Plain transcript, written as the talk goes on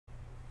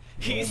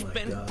He's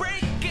been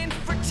breaking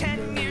for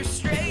 10 years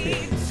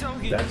straight, so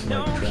you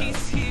know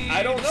he's here.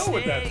 I don't know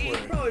what that's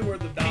worth. Probably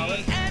worth $1.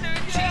 The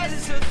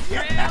energy's a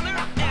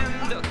thriller,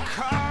 and the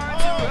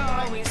cards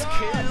are always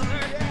killer.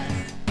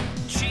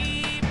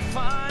 Cheap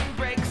fun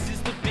breaks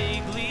is the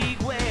big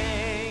league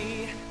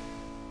way.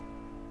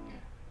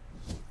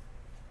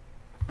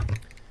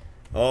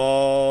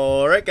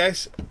 All right,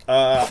 guys.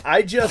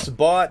 I just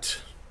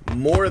bought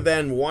more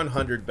than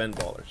 100 Ben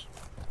Ballers.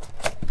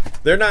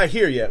 They're not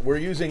here yet. We're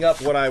using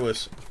up what I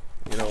was,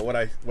 you know, what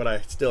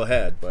I still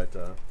had, but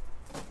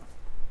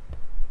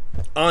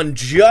on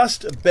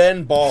just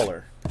Ben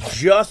Baller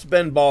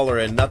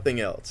and nothing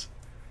else,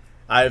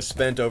 I have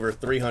spent over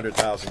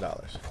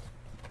 $300,000.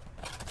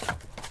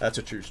 That's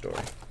a true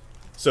story.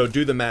 So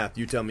do the math.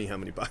 You tell me how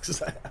many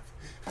boxes I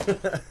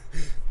have.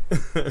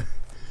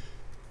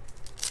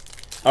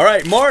 All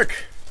right, Mark.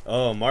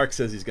 Oh, Mark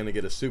says he's going to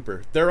get a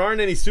super. There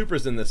aren't any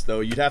supers in this,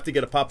 though. You'd have to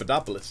get a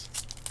Papadopoulos,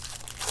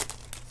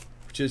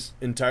 which is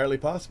entirely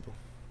possible.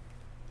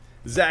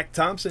 Zach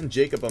Thompson,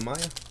 Jacob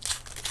Amaya.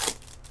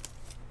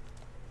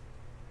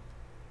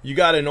 You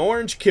got an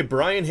orange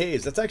Brian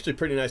Hayes. That's actually a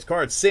pretty nice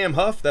card. Sam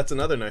Huff, that's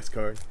another nice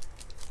card.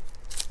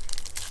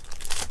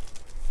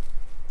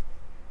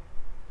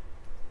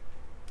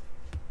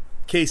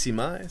 Casey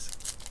Mize.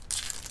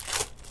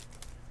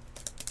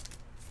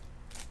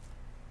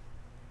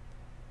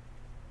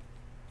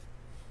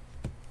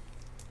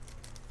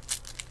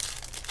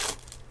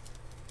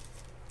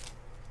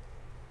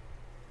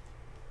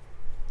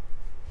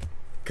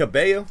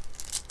 Cabello.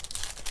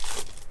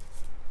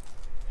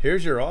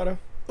 Here's your auto.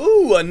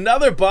 Ooh,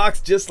 another box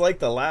just like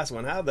the last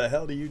one. How the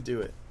hell do you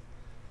do it?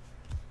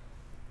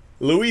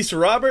 Luis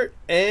Robert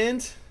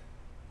and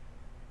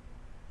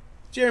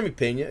Jeremy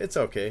Pena. It's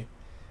okay.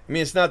 I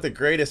mean, it's not the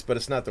greatest, but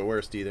it's not the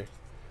worst either.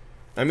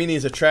 I mean,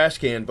 he's a trash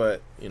can,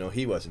 but, you know,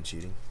 he wasn't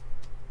cheating.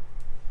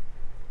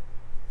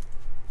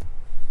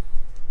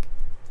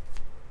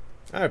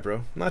 All right,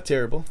 bro. Not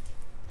terrible.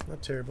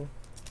 Not terrible.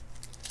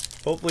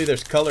 Hopefully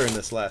there's color in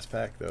this last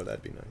pack, though.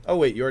 That'd be nice. Oh,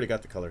 wait. You already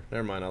got the color.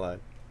 Never mind. I lied.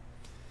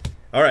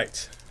 All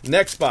right.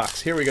 Next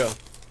box. Here we go.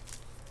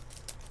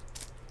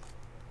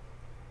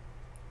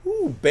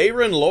 Ooh,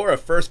 Bayron Laura,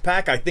 first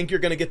pack. I think you're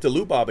going to get to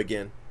Lubob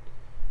again.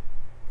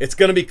 It's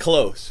going to be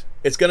close.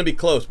 It's going to be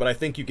close, but I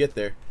think you get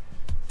there.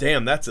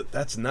 Damn,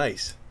 that's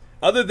nice.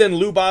 Other than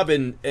Lubob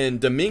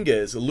and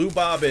Dominguez,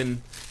 Lubob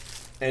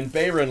and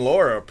Bayron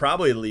Laura are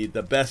probably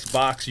the best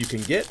box you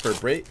can get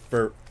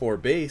for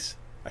base.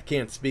 I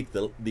can't speak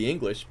the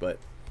English, but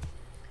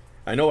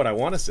I know what I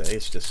want to say.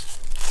 It's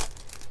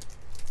just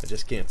I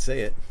just can't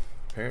say it,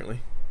 apparently.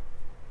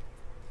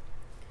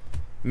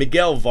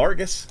 Miguel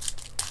Vargas.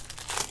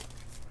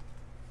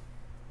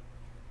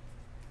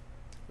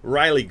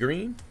 Riley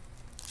Green.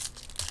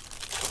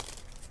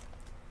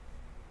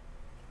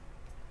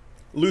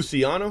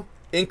 Luciano.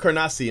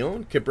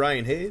 Encarnacion.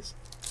 Brian Hayes.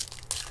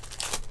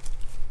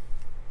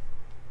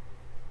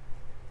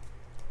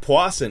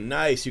 Poisson.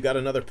 Nice. You got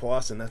another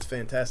Poisson. That's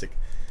fantastic.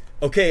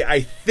 Okay, I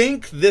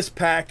think this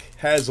pack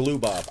has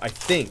Lubob. I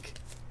think.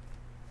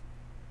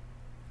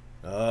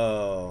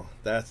 Oh,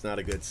 that's not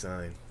a good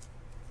sign.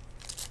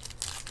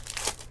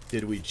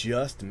 Did we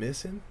just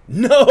miss him?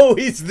 No,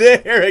 he's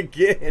there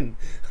again.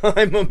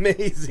 I'm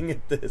amazing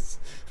at this.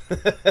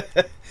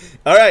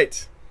 All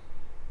right.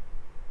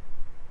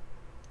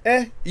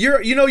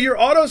 Your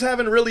autos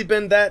haven't really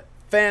been that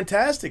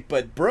fantastic,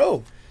 but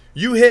bro,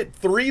 you hit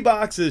 3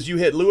 boxes. You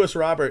hit Luis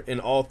Robert in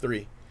all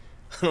 3.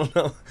 I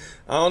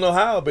don't know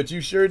how, but you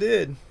sure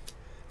did.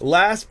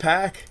 Last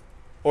pack,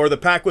 or the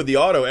pack with the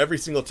auto every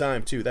single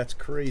time too. That's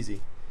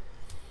crazy.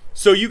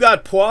 So you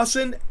got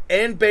Poisson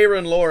and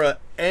Bayron Laura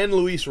and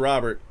Luis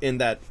Robert in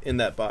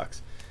that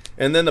box,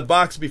 and then the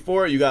box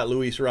before it you got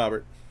Luis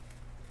Robert,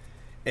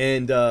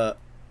 and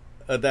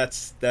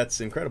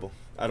that's incredible.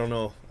 I don't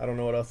know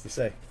what else to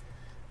say.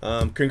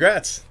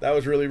 Congrats. That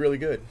was really, really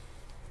good.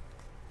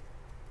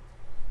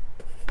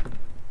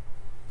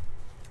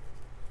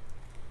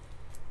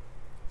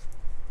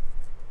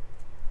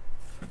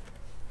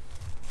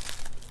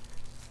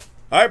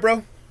 All right,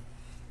 bro.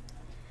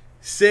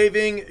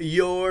 Saving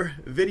your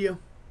video.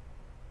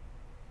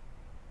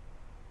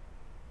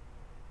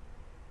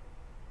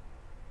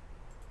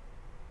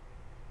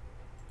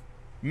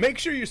 Make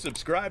sure you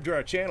subscribe to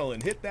our channel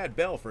and hit that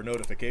bell for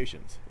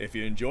notifications. If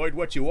you enjoyed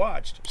what you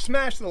watched,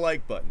 smash the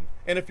like button.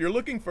 And if you're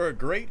looking for a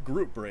great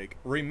group break,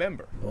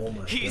 remember,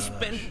 he's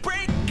been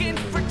breaking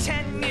for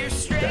 10 years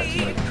straight.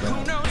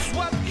 Who knows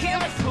what he'll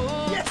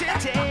pull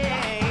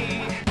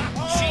today?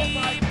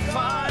 Cheap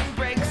fun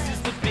breaks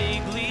is the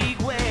big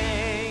league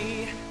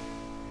way.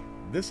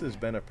 This has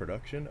been a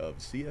production of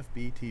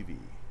CFB TV.